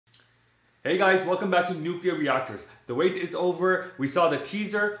Hey guys, welcome back to Nuclear Reactors. The wait is over, we saw the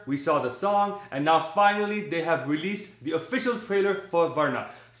teaser, we saw the song, and now finally they have released the official trailer for Verna.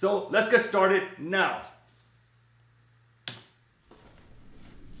 So let's get started now.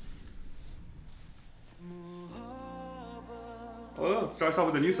 Oh, it starts off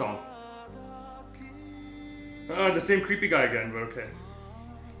with a new song. The same creepy guy again, but okay.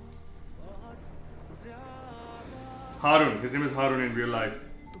 Harun, his name is Harun in real life.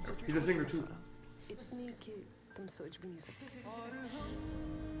 He's a singer too.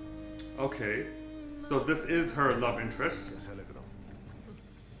 Okay, so this is her love interest.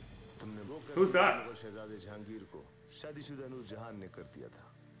 Who's that?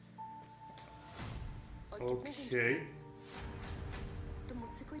 Okay.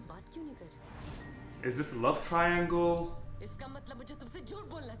 Is this a love triangle?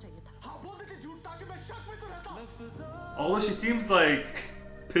 Although she seems like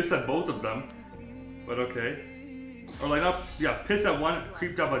pissed at both of them, but okay. Or like not, yeah, pissed at one,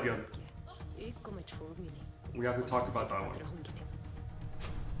 creeped out by the other. We have to talk about that one.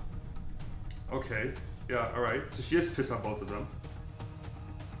 Okay, yeah, alright. So she is pissed at both of them.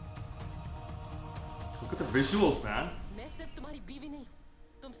 Look at the visuals, man.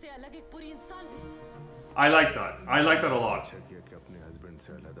 I like that. I like that a lot.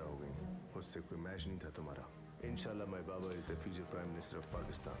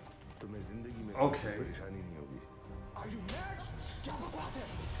 Okay.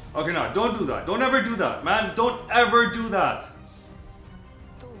 Okay, now don't do that. Don't ever do that, man. Don't ever do that.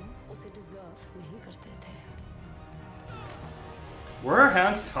 Were her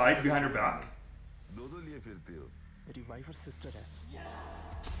hands tied behind her back?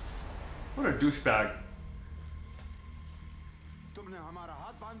 What a douchebag.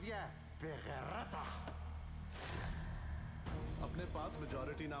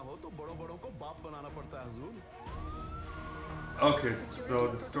 Okay, so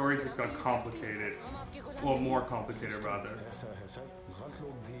the story just got complicated. Well, more complicated rather.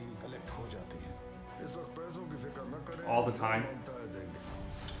 All the time.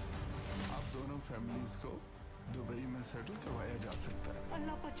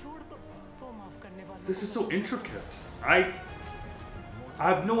 This is so intricate. I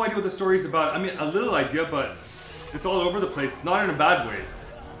have no idea what the story is about. I mean, a little idea, but it's all over the place. Not in a bad way.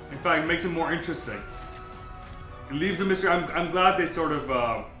 In fact, it makes it more interesting. It leaves a mystery. I'm glad they sort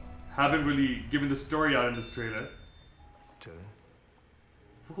of haven't really given the story out in this trailer.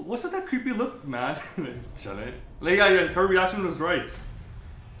 What's with that creepy look, man? Like, yeah, her reaction was right.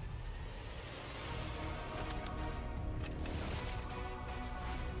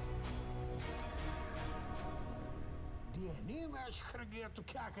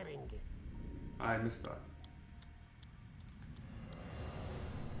 I missed that.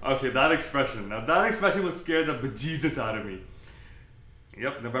 Okay, that expression. Now that expression will scare the bejesus out of me.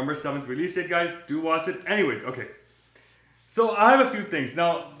 Yep, November 7th release date, guys. Do watch it. Anyways, okay. So I have a few things.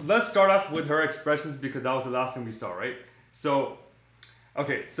 Now, let's start off with her expressions because that was the last thing we saw, right? So,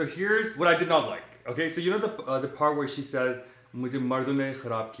 okay, so here's what I did not like. Okay, so you know the part where she says, "Mujhe mardon ne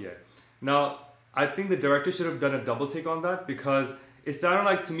kharab kiya." Now, I think the director should have done a double take on that because it sounded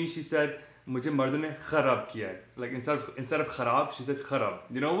like to me she said, "Mujhe mardon ne kharab kiya." Like instead of kharab, she says kharab.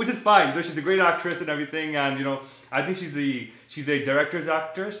 You know, which is fine. You know, she's a great actress and everything, and you know, I think she's a director's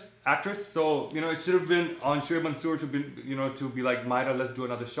actress. So you know, it should have been on Shoaib Mansoor to be like, Myra, let's do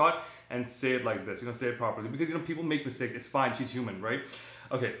another shot and say it like this. You know, say it properly because you know people make mistakes. It's fine. She's human, right?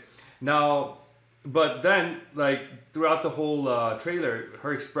 Okay, now. But then, like, throughout the whole trailer,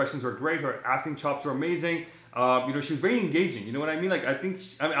 her expressions were great. Her acting chops were amazing. You know, she was very engaging. You know what I mean? Like, I think...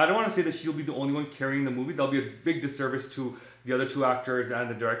 I don't want to say that she'll be the only one carrying the movie. That'll be a big disservice to the other two actors and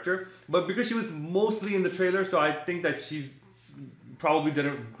the director. But because she was mostly in the trailer, so I think that she's probably did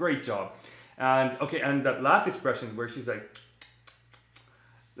a great job. And, okay, and that last expression where she's like...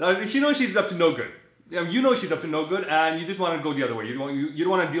 she knows she's up to no good. You know she's up to no good, and you just want to go the other way. You don't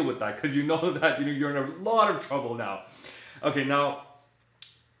want to deal with that because you know that you're in a lot of trouble now. Okay, now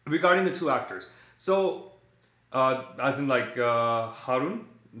regarding the two actors, so as in like Harun,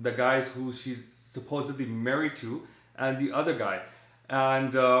 the guy who she's supposedly married to, and the other guy,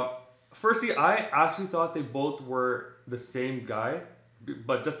 and firstly, I actually thought they both were the same guy,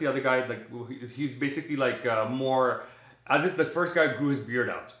 but just the other guy, like he's basically like more as if the first guy grew his beard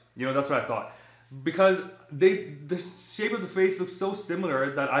out. You know, that's what I thought. Because the shape of the face looks so similar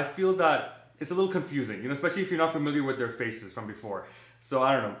that I feel that it's a little confusing, you know, especially if you're not familiar with their faces from before. So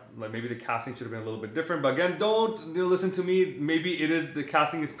I don't know, like maybe the casting should have been a little bit different. But again, don't listen to me. Maybe it is, the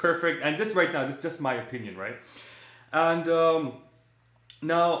casting is perfect. And just right now, this is just my opinion, right? And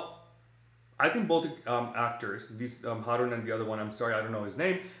now, I think both actors, these Harun and the other one, I'm sorry, I don't know his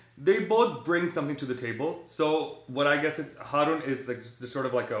name. They both bring something to the table. So what I guess is Harun is like the sort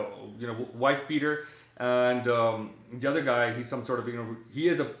of like a wife beater, and the other guy, he's some sort of he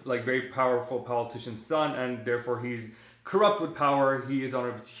is a like very powerful politician's son, and therefore he's corrupt with power. He is on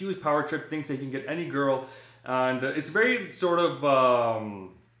a huge power trip, thinks that he can get any girl, and it's very sort of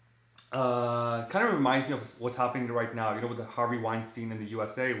kind of reminds me of what's happening right now, with the Harvey Weinstein in the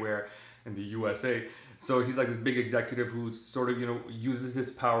USA, so he's like this big executive who's sort of, uses his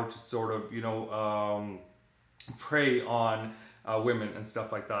power to sort of, prey on women and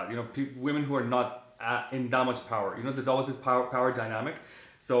stuff like that. Women who are not in that much power. There's always this power dynamic.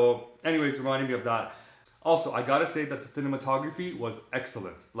 So anyways, reminding me of that. Also, I gotta say that the cinematography was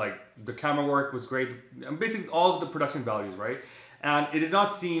excellent. Like, the camera work was great, and basically all of the production values, right? And it did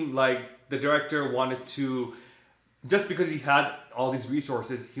not seem like the director wanted to, just because he had all these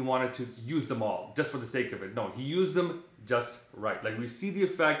resources, he wanted to use them all just for the sake of it. No, he used them just right. Like, we see the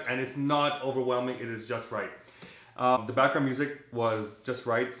effect and it's not overwhelming, it is just right. The background music was just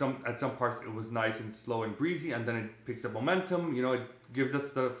right. At some parts it was nice and slow and breezy, and then it picks up momentum. It gives us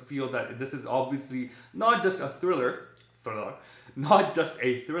the feel that this is obviously not just a thriller, but a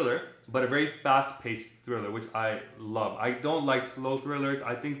very fast-paced thriller, which I love. I don't like slow thrillers.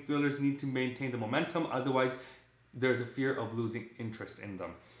 I think thrillers need to maintain the momentum, otherwise there's a fear of losing interest in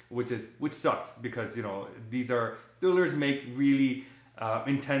them, which sucks, because these are thrillers, make really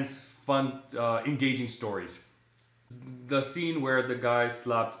intense, fun, engaging stories. The scene where the guy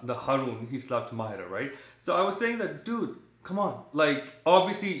slapped Harun, he slapped Mahira, right? So I was saying that, dude, come on, like,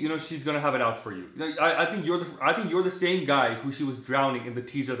 obviously, she's gonna have it out for you. I think you're the same guy who she was drowning in the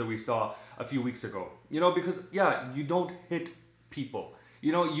teaser that we saw a few weeks ago. Because you don't hit people.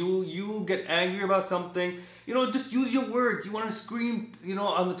 You get angry about something. Just use your words. You want to scream,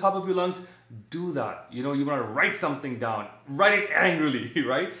 on the top of your lungs. Do that. You want to write something down. Write it angrily,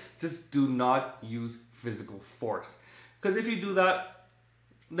 right? Just do not use physical force. Because if you do that,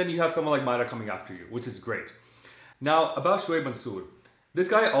 then you have someone like Maida coming after you, which is great. Now, about Shoaib Mansoor. This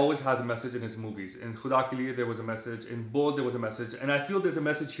guy always has a message in his movies. In Khuda Ke Liye, there was a message. In Bold, there was a message. And I feel there's a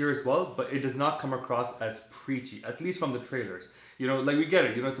message here as well, but it does not come across as preachy, at least from the trailers. Like, we get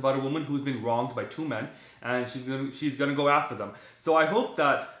it. It's about a woman who's been wronged by two men, and she's gonna go after them. So I hope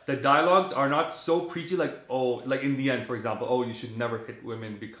that the dialogues are not so preachy, like, oh, like in the end, for example, oh, you should never hit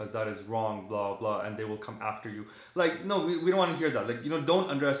women because that is wrong, blah, blah, and they will come after you. Like, no, we don't want to hear that. Like, don't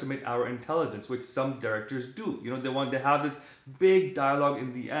underestimate our intelligence, which some directors do. They have this big dialogue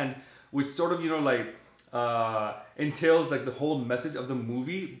in the end, which sort of, entails like the whole message of the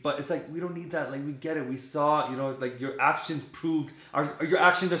movie, but it's like, we don't need that. Like, we get it. We saw, like, your actions are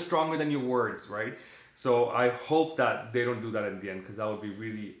stronger than your words, right? So I hope that they don't do that in the end, because that would be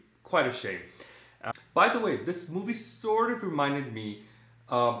really quite a shame. By the way, this movie sort of reminded me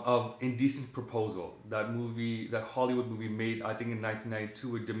of Indecent Proposal, that Hollywood movie made, I think, in 1992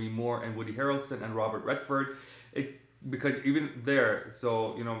 with Demi Moore and Woody Harrelson and Robert Redford. Because even there,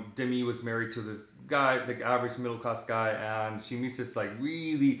 so, Demi was married to this guy, like average middle class guy, and she meets this like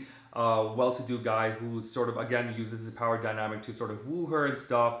really well-to-do guy who sort of, again, uses his power dynamic to sort of woo her and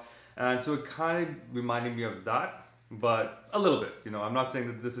stuff. And so it kind of reminded me of that, but a little bit. I'm not saying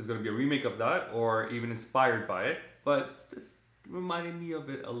that this is going to be a remake of that or even inspired by it, but this reminded me of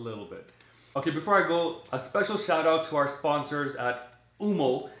it a little bit. Okay, before I go, a special shout out to our sponsors at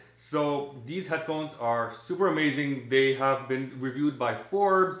Umo. So these headphones are super amazing. They have been reviewed by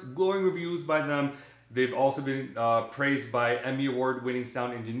Forbes, glowing reviews by them. They've also been praised by Emmy Award winning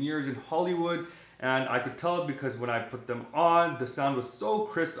sound engineers in Hollywood. And I could tell because when I put them on, the sound was so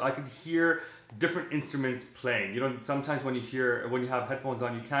crisp, I could hear different instruments playing. Sometimes when you have headphones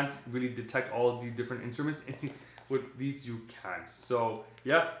on, you can't really detect all of the different instruments. With these, you can. So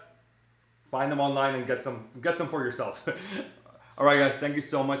yeah, find them online and get some for yourself. All right, guys, thank you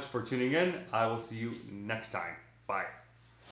so much for tuning in. I will see you next time. Bye.